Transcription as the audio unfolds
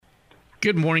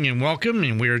Good morning and welcome,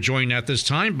 and we are joined at this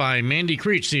time by Mandy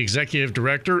Creech, the Executive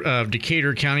Director of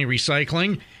Decatur County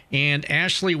Recycling, and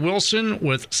Ashley Wilson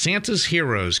with Santa's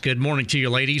Heroes. Good morning to you,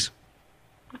 ladies.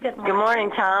 Good morning,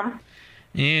 Tom.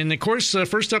 And, of course,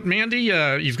 first up, Mandy,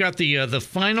 you've got the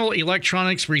final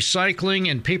electronics recycling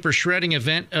and paper shredding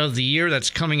event of the year that's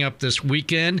coming up this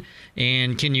weekend.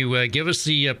 And can you give us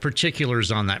the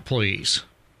particulars on that, please?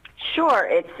 Sure.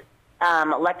 It's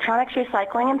electronics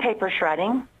recycling and paper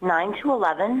shredding, 9 to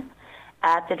 11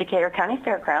 at the Decatur County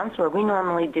Fairgrounds, where we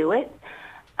normally do it.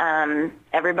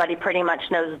 Everybody pretty much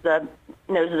knows the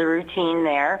routine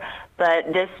there.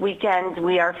 But this weekend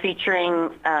we are featuring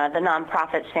the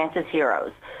nonprofit Santa's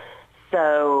Heroes.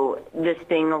 So this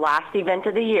being the last event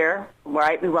of the year,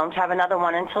 right? We won't have another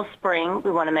one until spring.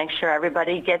 We want to make sure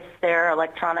everybody gets their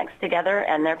electronics together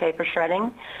and their paper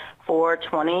shredding for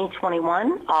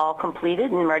 2021, all completed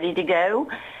and ready to go.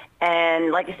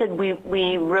 And like I said, we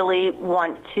really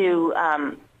want to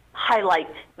highlight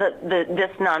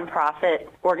this nonprofit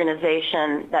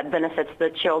organization that benefits the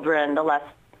children, the less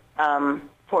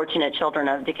fortunate children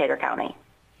of Decatur County.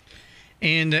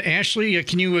 And Ashley,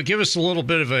 can you give us a little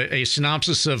bit of a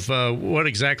synopsis of what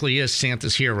exactly is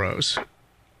Santa's Heroes?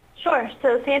 Sure.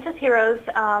 So Santa's Heroes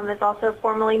is also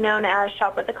formerly known as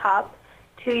Shop with a Cop.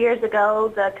 2 years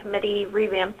ago, the committee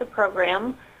revamped the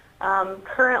program.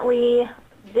 Currently,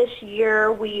 this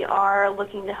year, we are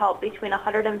looking to help between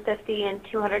 150 and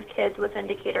 200 kids within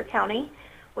Decatur County.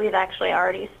 We've actually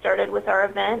already started with our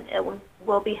event. It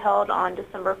will be held on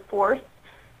December 4th.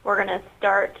 We're going to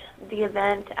start the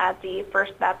event at the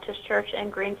First Baptist Church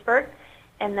in Greensburg,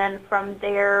 and then from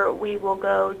there we will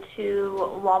go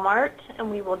to Walmart and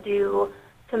we will do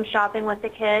some shopping with the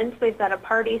kids. We've got a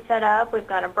party set up. We've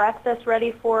got a breakfast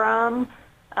ready for them.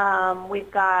 We've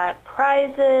got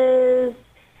prizes.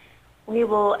 We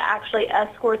will actually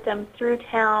escort them through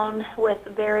town with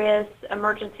various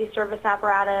emergency service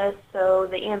apparatus, so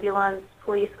the ambulance,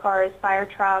 police cars, fire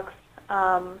trucks.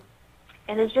 And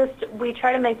it's just, we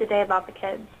try to make the day about the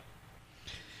kids.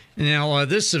 Now,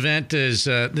 this event is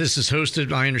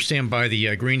hosted, I understand, by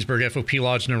the Greensburg FOP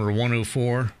Lodge number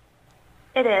 104.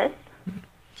 It is.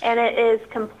 And it is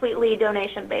completely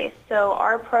donation-based. So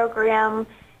our program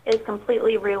is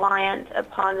completely reliant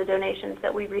upon the donations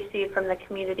that we receive from the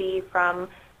community, from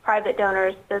private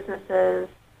donors, businesses,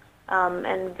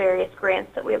 and various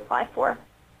grants that we apply for.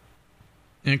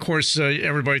 And, of course,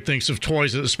 everybody thinks of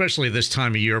toys, especially this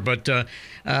time of year. But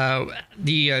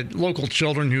the local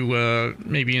children who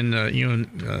may be in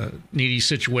a needy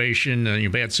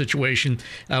situation, bad situation,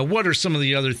 what are some of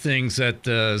the other things that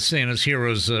Santa's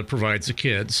Heroes provides the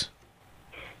kids?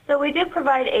 So we do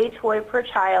provide a toy per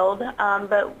child,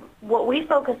 but what we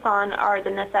focus on are the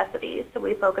necessities. So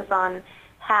we focus on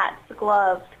hats,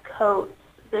 gloves, coats.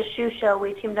 The shoe show,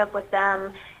 we teamed up with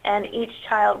them, and each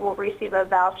child will receive a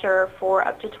voucher for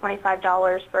up to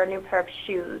 $25 for a new pair of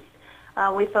shoes.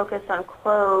 We focus on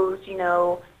clothes,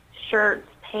 shirts,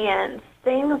 pants,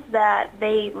 things that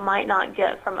they might not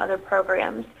get from other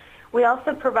programs. We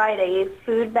also provide a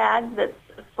food bag that's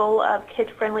full of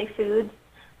kid-friendly foods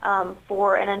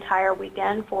for an entire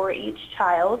weekend for each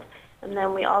child. And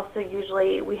then we also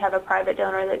we have a private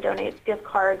donor that donates gift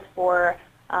cards for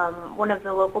one of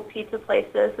the local pizza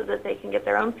places so that they can get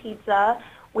their own pizza.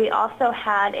 We also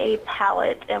had a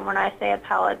pallet, and when I say a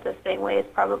pallet, this thing weighs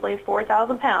probably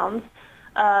 4,000 pounds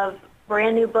of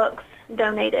brand new books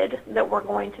donated that we're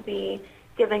going to be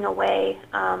giving away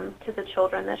to the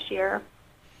children this year.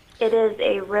 It is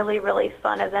a really, really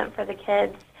fun event for the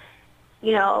kids. A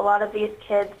lot of these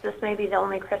kids, this may be the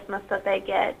only Christmas that they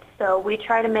get. So we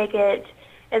try to make it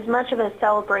as much of a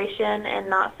celebration and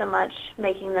not so much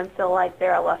making them feel like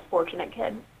they're a less fortunate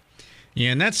kid.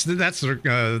 Yeah, and that's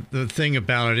the thing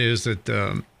about it is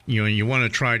that you want to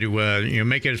try to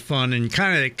make it fun and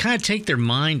kind of take their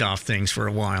mind off things for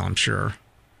a while, I'm sure.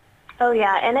 Oh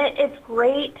yeah, and it's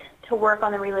great to work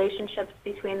on the relationships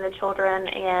between the children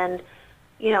and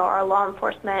our law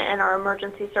enforcement and our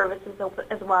emergency services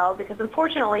as well, because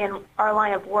unfortunately in our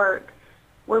line of work,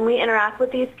 when we interact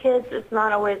with these kids, it's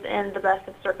not always in the best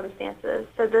of circumstances.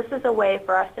 So this is a way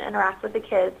for us to interact with the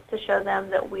kids to show them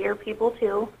that we are people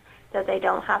too, that they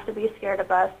don't have to be scared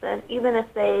of us. And even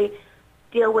if they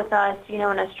deal with us, in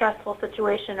a stressful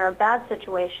situation or a bad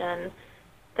situation,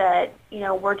 that,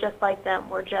 we're just like them.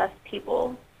 We're just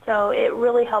people. So it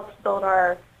really helps build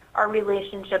our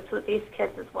relationships with these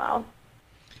kids as well.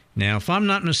 Now, if I'm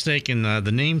not mistaken,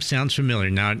 the name sounds familiar.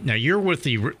 Now you're with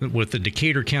the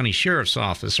Decatur County Sheriff's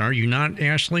Office, are you not,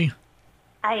 Ashley?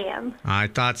 I am. I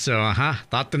thought so.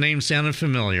 Thought the name sounded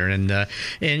familiar. And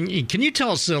can you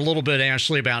tell us a little bit,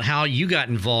 Ashley, about how you got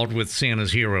involved with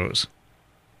Santa's Heroes?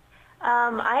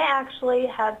 I actually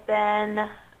have been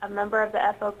a member of the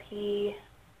FOP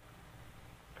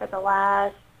for the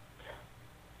last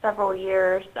several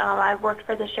years. I've worked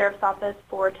for the Sheriff's Office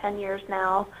for 10 years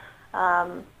now.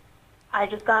 I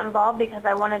just got involved because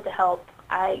I wanted to help.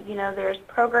 There's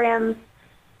programs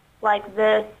like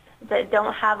this that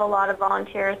don't have a lot of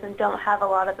volunteers and don't have a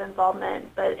lot of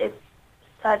involvement, but it's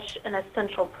such an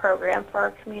essential program for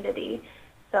our community.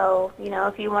 So,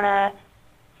 if you want to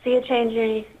see a change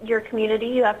in your community,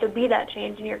 you have to be that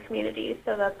change in your community.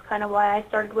 So that's kind of why I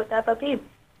started with FOP.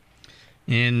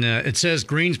 And it says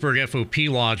Greensburg FOP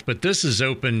Lodge, but this is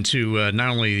open to not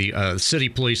only city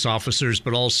police officers,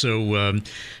 but also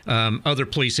other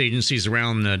police agencies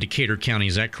around Decatur County.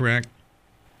 Is that correct?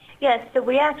 Yes, so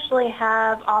we actually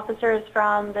have officers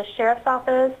from the Sheriff's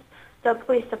Office, the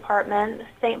Police Department,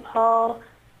 St. Paul,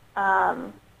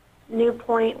 New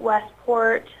Point,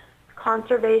 Westport,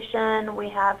 Conservation. We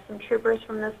have some troopers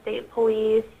from the State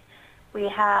Police. We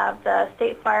have the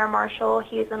State Fire Marshal.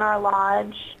 He's in our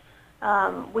lodge.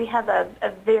 We have a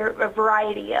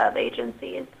variety of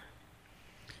agencies.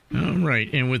 All right.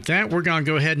 And with that, we're going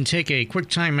to go ahead and take a quick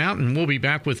time out, and we'll be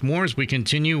back with more as we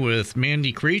continue with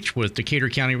Mandy Creech with Decatur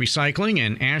County Recycling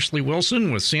and Ashley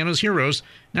Wilson with Santa's Heroes.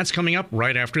 That's coming up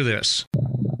right after this.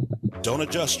 Don't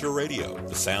adjust your radio.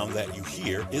 The sound that you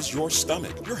hear is your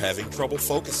stomach. You're having trouble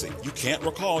focusing. You can't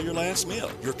recall your last meal.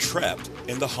 You're trapped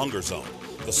in the hunger zone.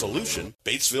 The solution,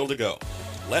 Batesville To Go.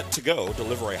 Let To Go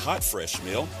deliver a hot, fresh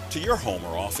meal to your home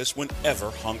or office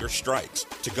whenever hunger strikes.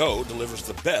 To Go delivers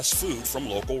the best food from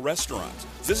local restaurants.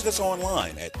 Visit us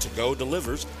online at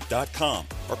togodelivers.com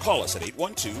or call us at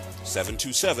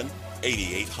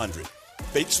 812-727-8800.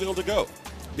 Batesville To Go.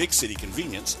 Big city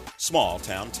convenience, small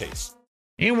town taste.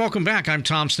 And welcome back. I'm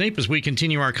Tom Snape as we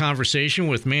continue our conversation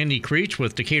with Mandy Creech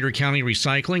with Decatur County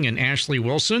Recycling and Ashley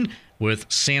Wilson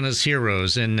with Santa's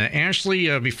Heroes. And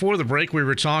Ashley, before the break, we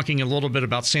were talking a little bit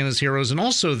about Santa's Heroes and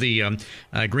also the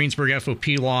Greensburg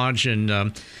FOP Lodge. And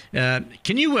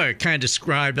can you kind of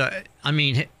describe,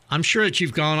 I'm sure that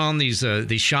you've gone on these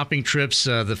shopping trips,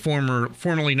 the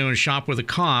formerly known as Shop with a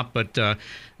Cop, but the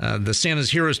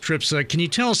Santa's Heroes trips. Can you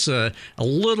tell us a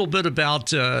little bit about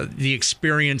the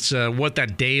experience, what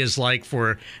that day is like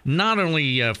for not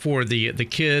only for the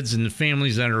kids and the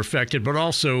families that are affected, but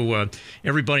also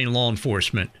everybody in law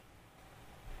enforcement?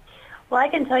 Well, I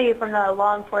can tell you from the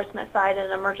law enforcement side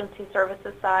and emergency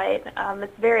services side,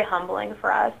 it's very humbling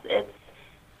for us. It's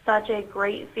such a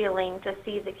great feeling to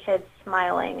see the kids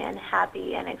smiling and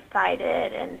happy and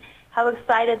excited, and how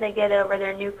excited they get over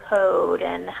their new code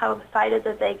and how excited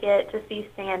that they get to see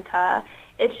Santa.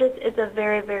 It's a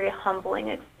very, very humbling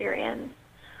experience.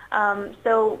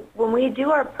 So when we do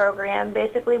our program,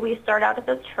 basically we start out at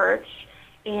the church,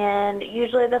 and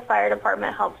usually the fire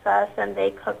department helps us and they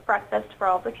cook breakfast for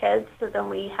all the kids, so then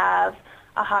we have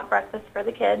a hot breakfast for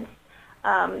the kids.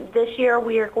 This year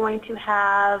we are going to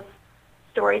have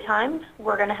story time.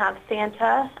 We're going to have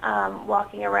Santa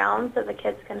walking around so the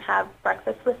kids can have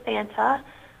breakfast with Santa.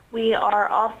 We are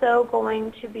also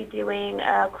going to be doing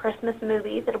a Christmas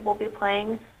movie that we'll be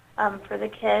playing for the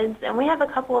kids. And we have a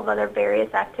couple of other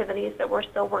various activities that we're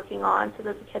still working on so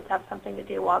that the kids have something to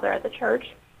do while they're at the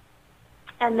church.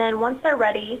 And then once they're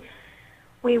ready,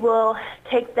 we will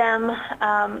take them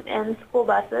in school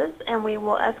buses, and we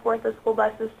will escort the school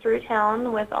buses through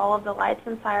town with all of the lights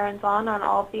and sirens on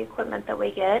all of the equipment that we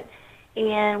get,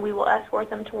 and we will escort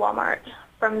them to Walmart.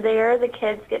 From there, the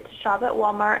kids get to shop at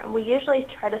Walmart, and we usually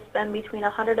try to spend between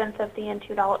 $150 and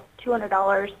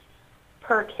 $200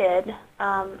 per kid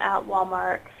at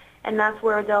Walmart, and that's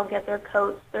where they'll get their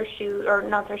coats, their shoes, or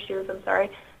not their shoes, I'm sorry.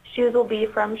 Shoes will be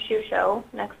from Shoe Show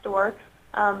next door.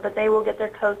 But they will get their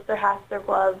coats, their hats, their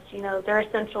gloves, their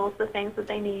essentials, the things that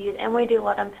they need, and we do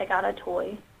let them pick out a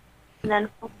toy. And then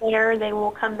from there, they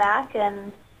will come back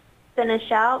and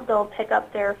finish out. They'll pick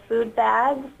up their food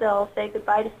bags. They'll say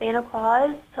goodbye to Santa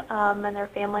Claus, and their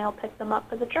family will pick them up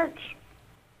for the church.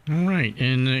 All right.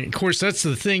 And, of course, that's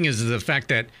the thing is the fact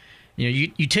that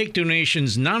you take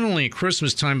donations not only at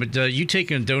Christmas time, but you take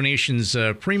donations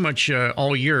pretty much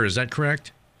all year. Is that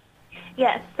correct?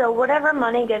 Yes, so whatever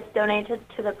money gets donated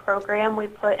to the program, we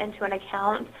put into an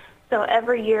account. So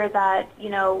every year that,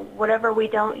 whatever we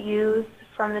don't use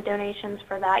from the donations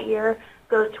for that year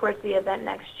goes towards the event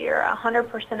next year.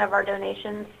 100% of our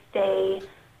donations stay,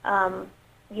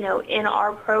 in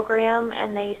our program,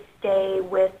 and they stay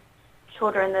with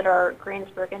children that are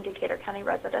Greensburg and Decatur County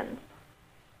residents.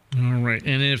 All right.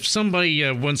 And if somebody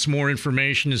wants more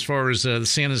information as far as the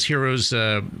Santa's Heroes,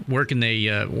 where can they,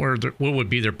 what would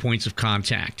be their points of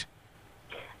contact?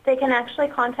 They can actually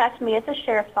contact me at the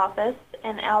Sheriff's Office,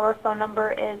 and our phone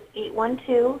number is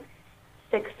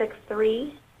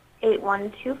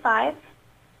 812-663-8125.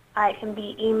 I can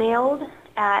be emailed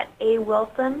at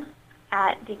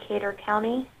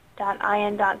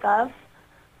awilson@decaturcounty.in.gov.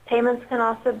 Payments can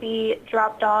also be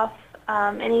dropped off.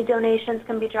 Any donations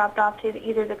can be dropped off to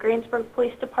either the Greensburg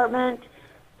Police Department,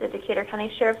 the Decatur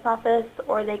County Sheriff's Office,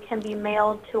 or they can be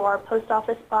mailed to our post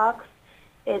office box.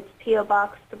 It's P.O.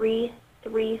 Box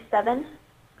 337,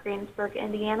 Greensburg,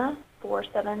 Indiana,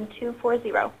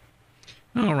 47240.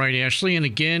 All right, Ashley. And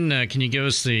again, can you give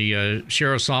us the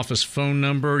Sheriff's Office phone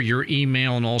number, your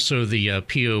email, and also the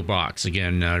P.O. Box?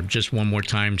 Again, just one more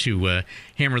time to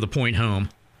hammer the point home.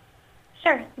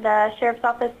 Sure. The Sheriff's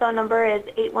Office phone number is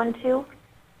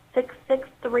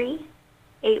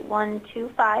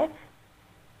 812-663-8125.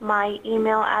 My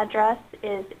email address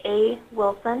is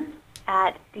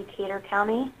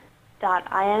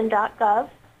awilson@decaturcounty.in.gov.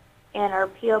 And our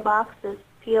P.O. Box is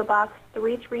P.O. Box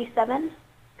 337,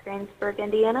 Greensburg,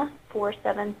 Indiana,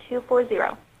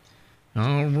 47240.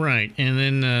 All right. And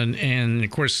then, and of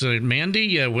course,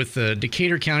 Mandy, with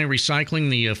Decatur County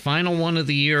Recycling, the final one of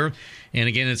the year. And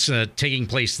again, it's taking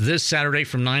place this Saturday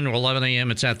from 9 to 11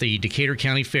 a.m. It's at the Decatur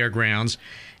County Fairgrounds.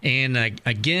 And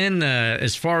again,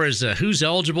 as far as who's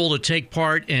eligible to take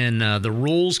part and the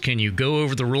rules, can you go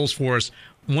over the rules for us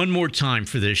one more time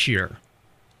for this year?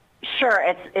 Sure.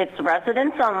 It's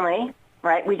residents only,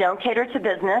 right? We don't cater to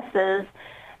businesses,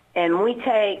 and we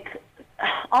take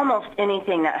almost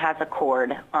anything that has a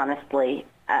cord, honestly.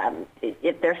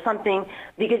 If there's something,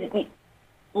 because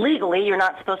legally you're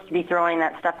not supposed to be throwing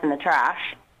that stuff in the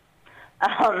trash.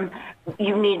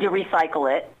 You need to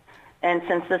recycle it. And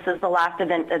since this is the last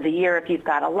event of the year, if you've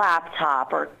got a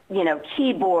laptop or,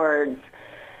 keyboards,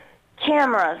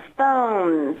 cameras,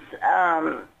 phones,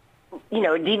 a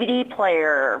DVD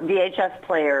player, VHS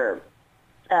player,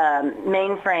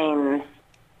 mainframes,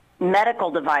 medical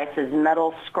devices,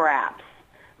 metal scraps,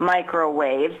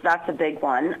 microwaves, that's a big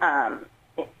one.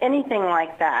 Anything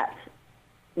like that,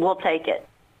 we'll take it.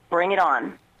 Bring it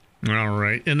on. All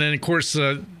right. And then, of course,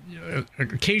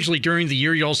 occasionally during the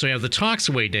year, you also have the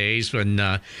Toxaway days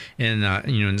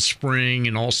in spring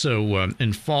and also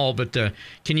in fall. But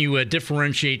can you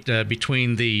differentiate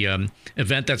between the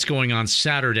event that's going on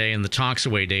Saturday and the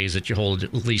Toxaway days that you hold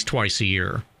at least twice a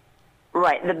year?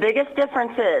 Right. The biggest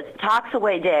difference is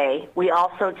Toxaway Day, we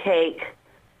also take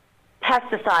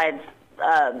pesticides,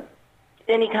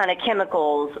 any kind of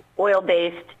chemicals,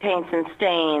 oil-based paints and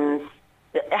stains,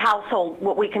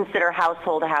 what we consider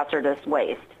household hazardous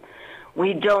waste.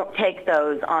 We don't take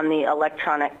those on the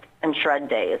electronic and shred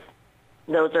days.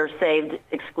 Those are saved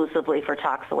exclusively for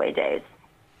Toxaway days.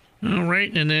 All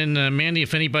right, and then Mandy,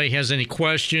 if anybody has any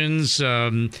questions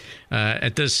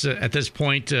at this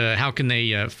point, how can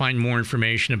they find more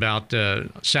information about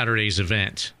Saturday's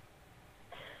event?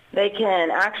 They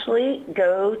can actually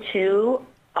go to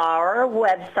our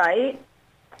website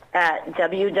at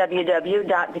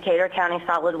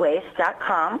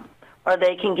www.decaturcountysolidwaste.com, or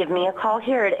they can give me a call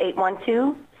here at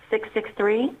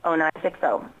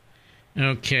 812-663-0960.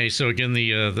 Okay, so again,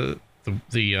 the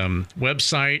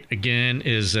website again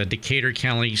is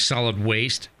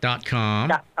DecaturCountySolidWaste.com.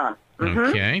 Mm-hmm.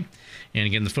 Okay, and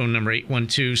again the phone number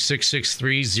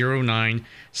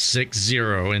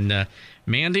 812-663-0960. And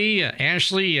Mandy,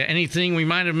 Ashley, anything we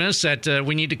might have missed that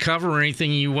we need to cover, or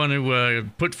anything you want to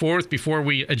put forth before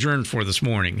we adjourn for this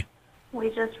morning? We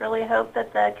just really hope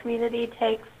that the community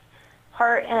takes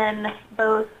part in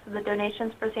both the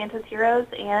donations for Santa's Heroes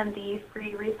and the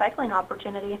free recycling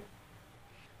opportunity.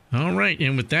 All right,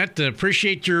 and with that,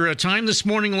 appreciate your time this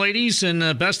morning, ladies,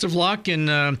 and best of luck.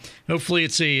 And hopefully,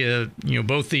 it's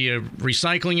both the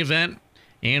recycling event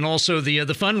and also the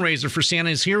fundraiser for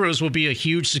Santa's Heroes will be a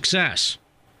huge success.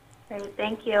 Great,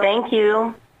 thank you. Thank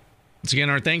you. Once again,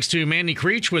 our thanks to Mandy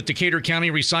Creech with Decatur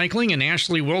County Recycling and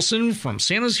Ashley Wilson from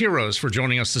Santa's Heroes for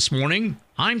joining us this morning.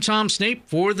 I'm Tom Snape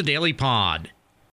for the Daily Pod.